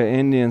Auca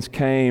Indians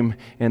came,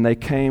 and they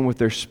came with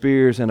their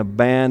spears, and a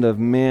band of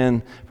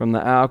men from the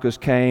Aucas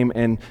came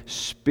and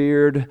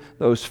speared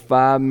those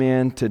 5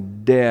 men to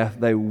death,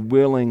 they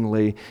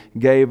willingly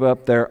gave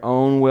up their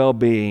own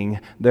well-being,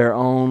 their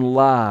own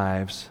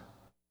lives,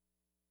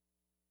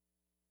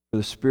 for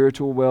the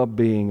spiritual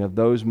well-being of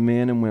those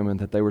men and women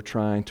that they were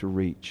trying to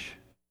reach.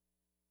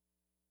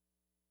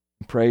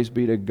 Praise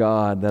be to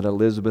God that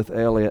Elizabeth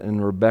Elliot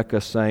and Rebecca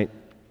Saint,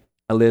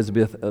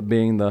 Elizabeth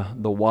being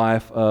the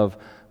wife of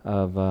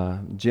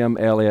Jim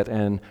Elliot,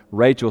 and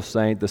Rachel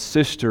Saint, the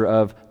sister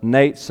of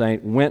Nate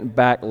Saint, went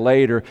back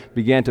later,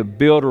 began to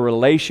build a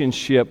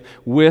relationship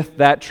with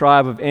that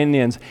tribe of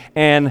Indians,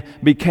 and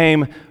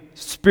became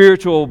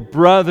spiritual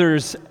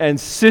brothers and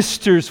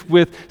sisters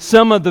with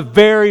some of the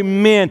very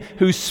men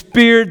who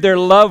speared their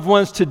loved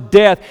ones to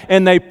death,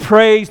 and they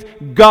praised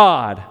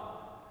God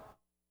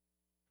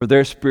for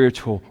their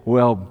spiritual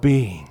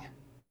well-being.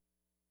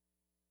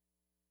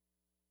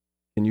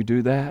 Can you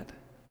do that?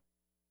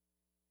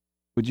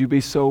 Would you be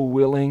so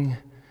willing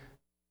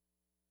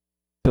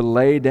to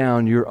lay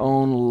down your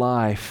own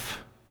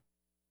life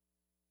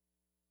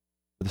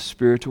for the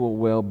spiritual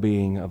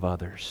well-being of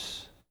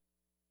others?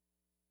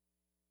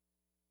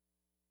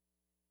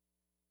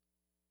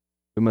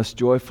 We must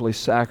joyfully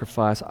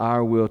sacrifice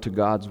our will to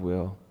God's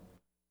will.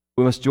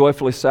 We must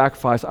joyfully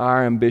sacrifice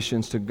our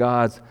ambitions to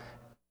God's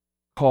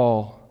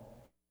call.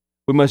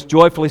 We must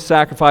joyfully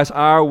sacrifice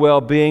our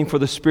well-being for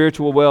the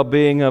spiritual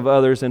well-being of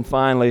others. And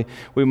finally,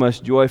 we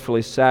must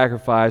joyfully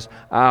sacrifice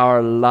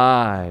our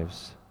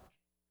lives,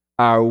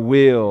 our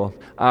will,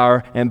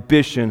 our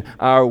ambition,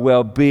 our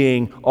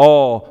well-being,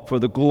 all for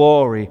the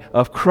glory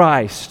of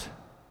Christ.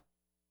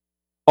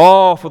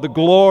 All for the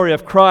glory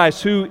of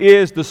Christ, who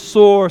is the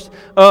source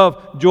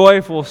of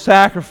joyful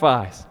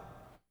sacrifice.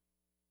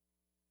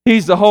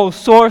 He's the whole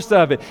source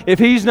of it. If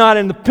He's not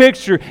in the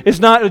picture, it's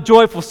not a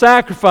joyful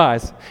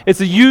sacrifice.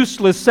 It's a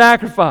useless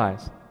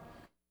sacrifice.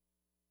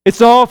 It's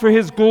all for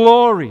His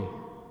glory.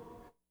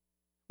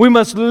 We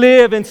must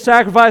live and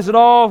sacrifice it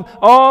all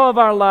of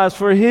our lives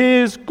for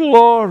His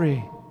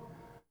glory.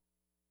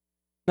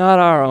 Not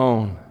our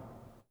own,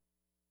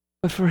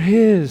 but for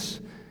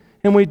His.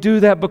 And we do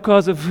that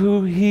because of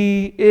who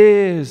He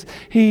is.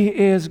 He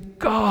is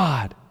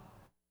God.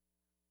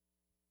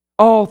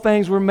 All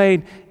things were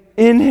made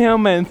in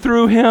Him and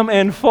through Him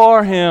and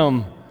for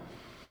Him.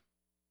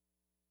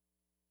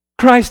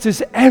 Christ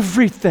is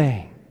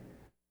everything.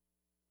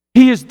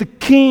 He is the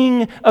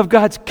King of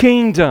God's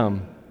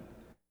kingdom.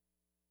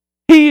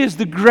 He is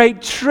the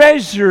great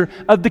treasure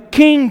of the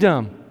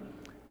kingdom.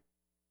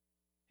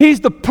 He's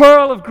the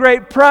pearl of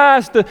great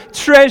price, the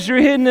treasure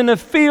hidden in a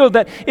field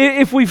that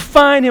if we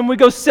find Him, we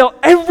go sell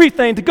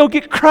everything to go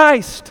get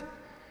Christ.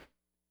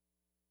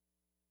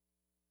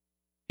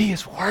 He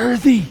is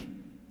worthy.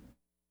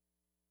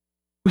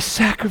 We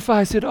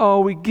sacrifice it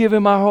all. We give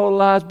Him our whole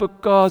lives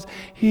because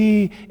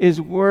He is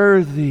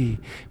worthy.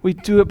 We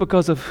do it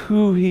because of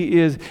who He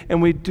is,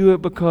 and we do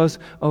it because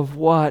of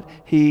what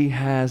He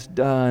has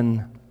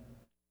done.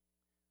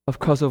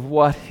 Because of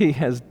what He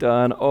has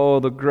done. Oh,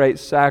 the great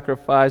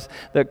sacrifice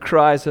that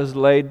Christ has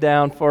laid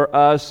down for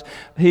us.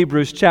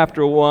 Hebrews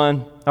chapter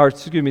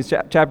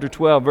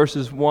 12,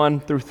 verses 1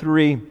 through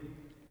 3.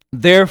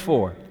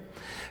 Therefore,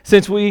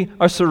 since we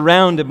are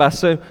surrounded by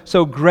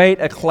so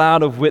great a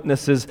cloud of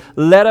witnesses,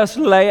 let us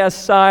lay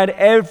aside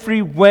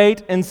every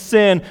weight and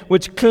sin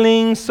which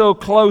clings so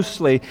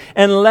closely,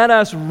 and let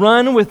us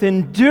run with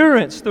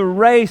endurance the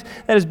race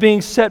that is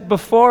being set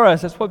before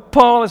us. That's what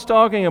Paul is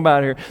talking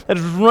about here. Let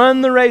us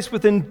run the race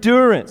with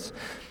endurance,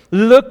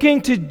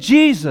 looking to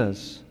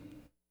Jesus,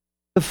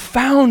 the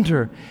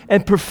founder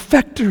and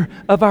perfecter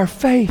of our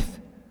faith,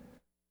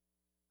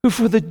 who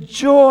for the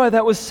joy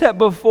that was set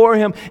before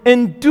Him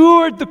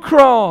endured the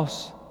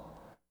cross,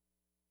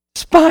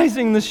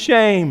 despising the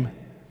shame,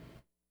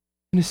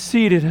 and is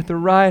seated at the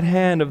right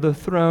hand of the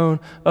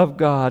throne of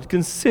God.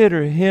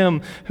 Consider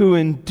Him who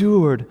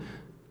endured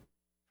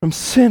from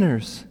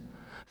sinners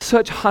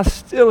such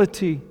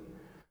hostility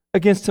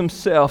against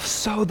Himself,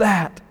 so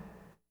that,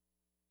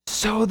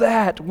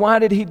 why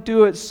did He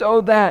do it? So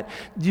that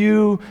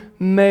you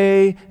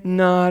may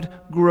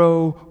not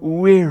grow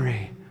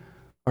weary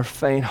or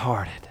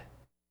faint-hearted.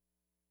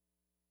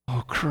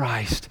 Oh,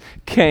 Christ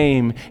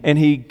came and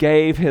He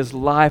gave His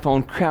life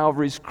on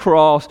Calvary's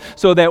cross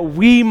so that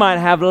we might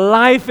have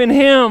life in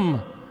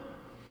Him.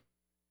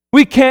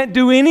 We can't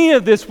do any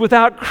of this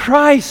without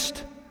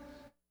Christ.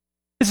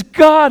 It's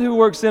God who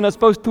works in us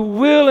both to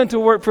will and to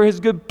work for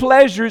His good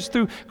pleasure. It's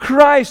through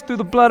Christ, through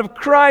the blood of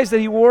Christ, that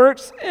He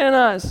works in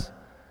us.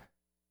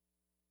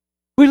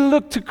 We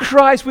look to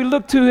Christ. We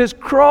look to His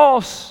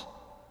cross.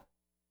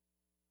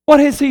 What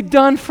has He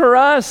done for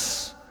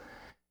us?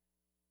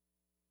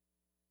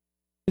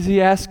 Is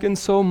He asking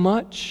so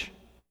much?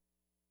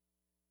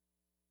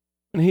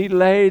 When He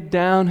laid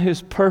down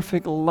His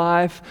perfect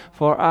life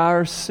for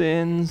our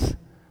sins,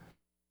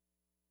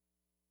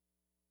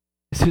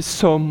 is it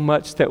so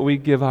much that we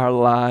give our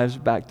lives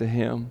back to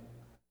Him?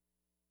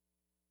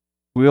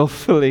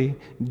 Willfully,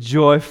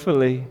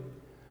 joyfully,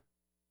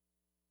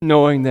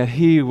 knowing that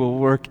He will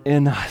work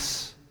in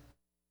us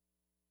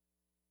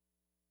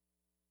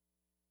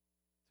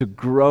to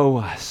grow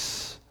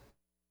us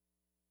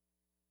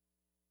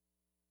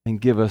and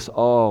give us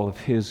all of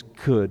His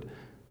good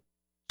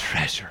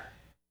treasure.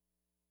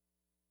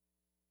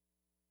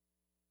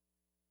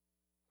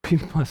 We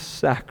must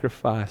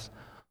sacrifice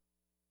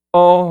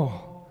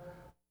all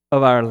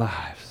of our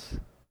lives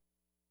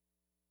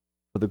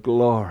for the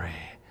glory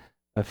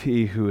of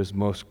He who is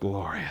most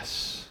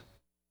glorious,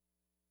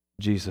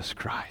 Jesus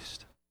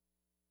Christ.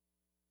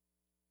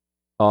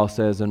 Paul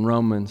says in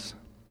Romans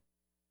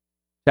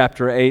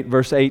chapter 8,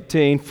 verse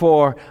 18,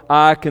 "For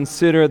I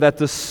consider that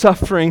the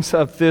sufferings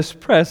of this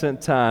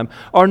present time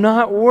are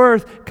not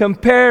worth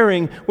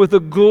comparing with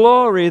the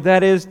glory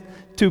that is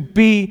to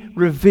be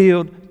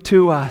revealed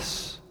to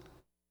us."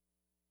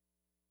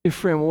 Dear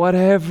friend,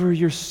 whatever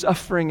you're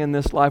suffering in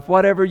this life,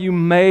 whatever you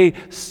may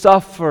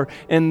suffer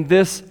in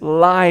this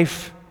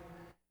life,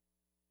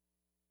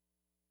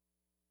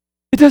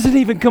 it doesn't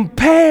even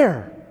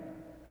compare.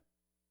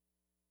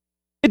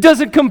 It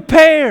doesn't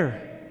compare.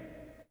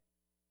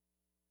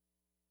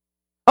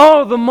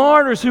 Oh, the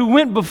martyrs who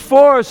went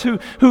before us,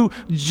 who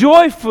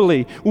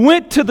joyfully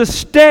went to the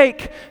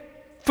stake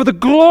for the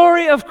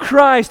glory of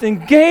Christ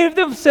and gave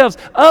themselves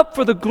up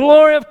for the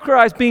glory of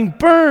Christ, being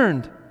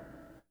burned.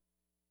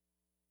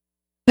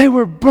 They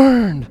were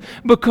burned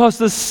because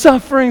the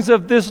sufferings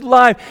of this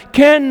life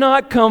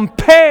cannot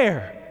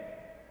compare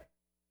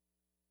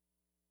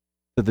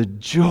to the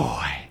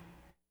joy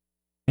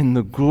and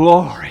the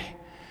glory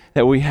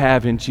that we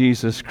have in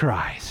Jesus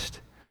Christ.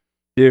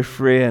 Dear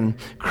friend,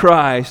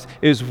 Christ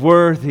is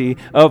worthy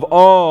of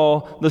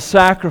all the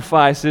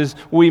sacrifices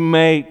we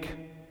make.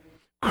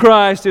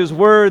 Christ is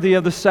worthy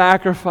of the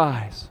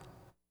sacrifice.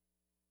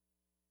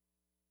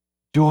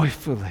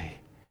 Joyfully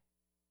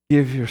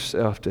give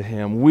yourself to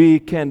Him. We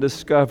can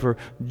discover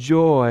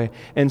joy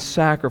and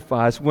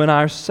sacrifice when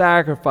our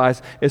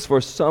sacrifice is for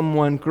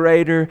someone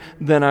greater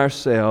than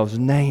ourselves,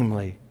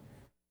 namely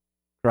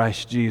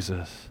Christ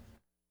Jesus,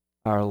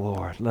 our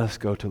Lord. Let's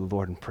go to the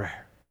Lord in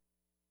prayer.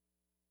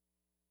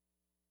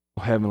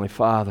 Oh, Heavenly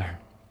Father,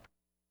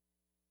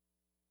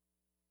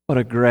 what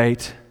a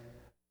great,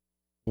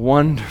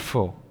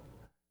 wonderful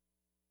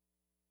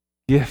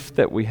gift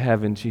that we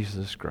have in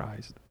Jesus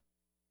Christ.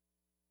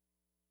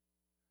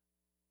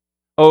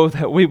 Oh,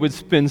 that we would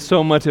spend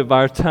so much of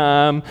our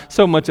time,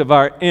 so much of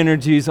our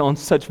energies on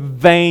such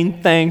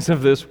vain things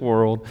of this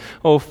world.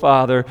 Oh,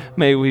 Father,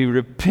 may we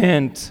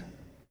repent.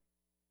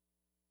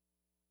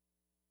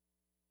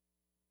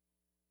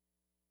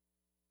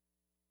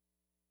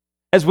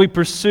 As we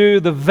pursue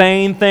the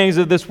vain things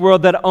of this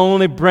world that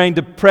only bring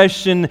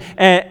depression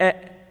and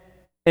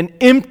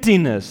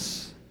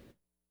emptiness,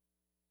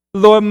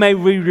 Lord, may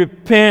we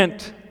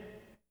repent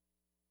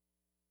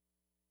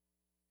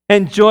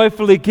and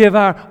joyfully give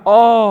our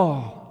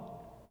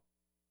all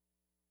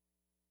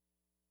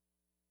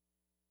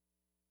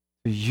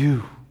to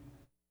You,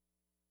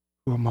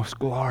 who are most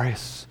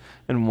glorious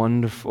and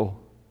wonderful,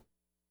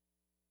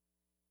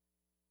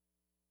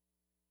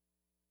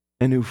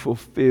 and who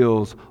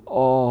fulfills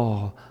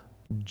all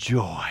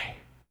joy.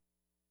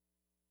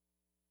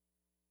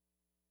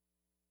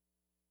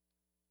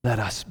 Let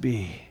us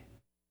be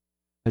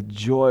a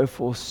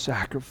joyful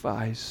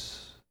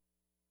sacrifice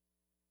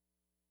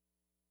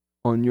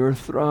on Your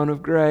throne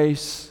of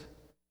grace,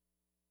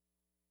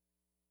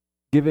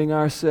 giving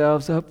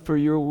ourselves up for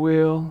Your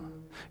will,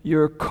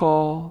 Your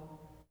call,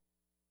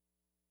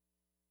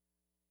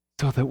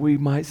 so that we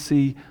might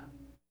see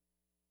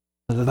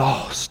the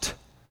lost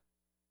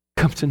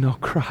come to know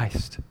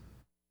Christ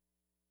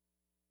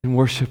and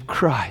worship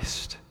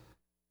Christ,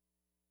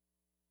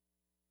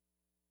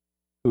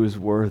 who is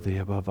worthy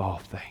above all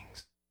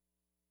things.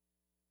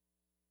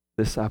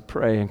 This I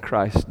pray in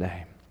Christ's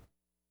name.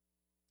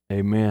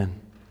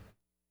 Amen.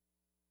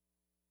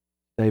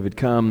 David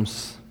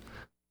comes.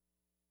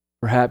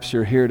 Perhaps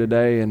you're here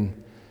today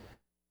and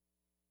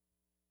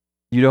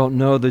you don't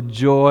know the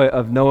joy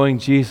of knowing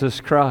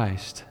Jesus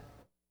Christ.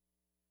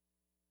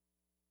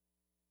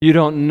 You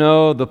don't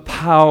know the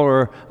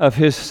power of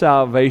His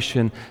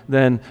salvation.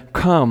 Then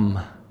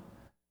come.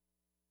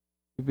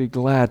 We'd be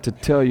glad to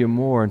tell you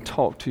more and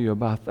talk to you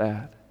about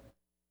that.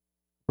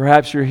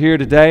 Perhaps you're here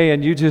today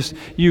and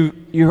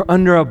you're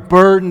under a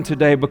burden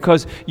today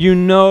because you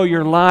know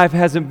your life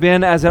hasn't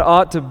been as it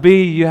ought to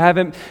be. You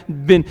haven't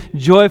been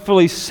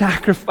joyfully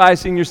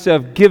sacrificing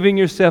yourself, giving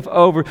yourself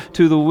over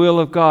to the will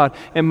of God.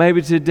 And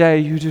maybe today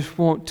you just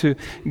want to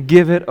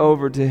give it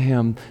over to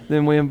Him.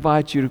 Then we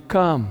invite you to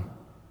come.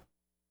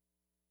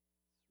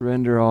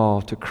 Surrender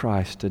all to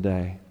Christ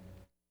today.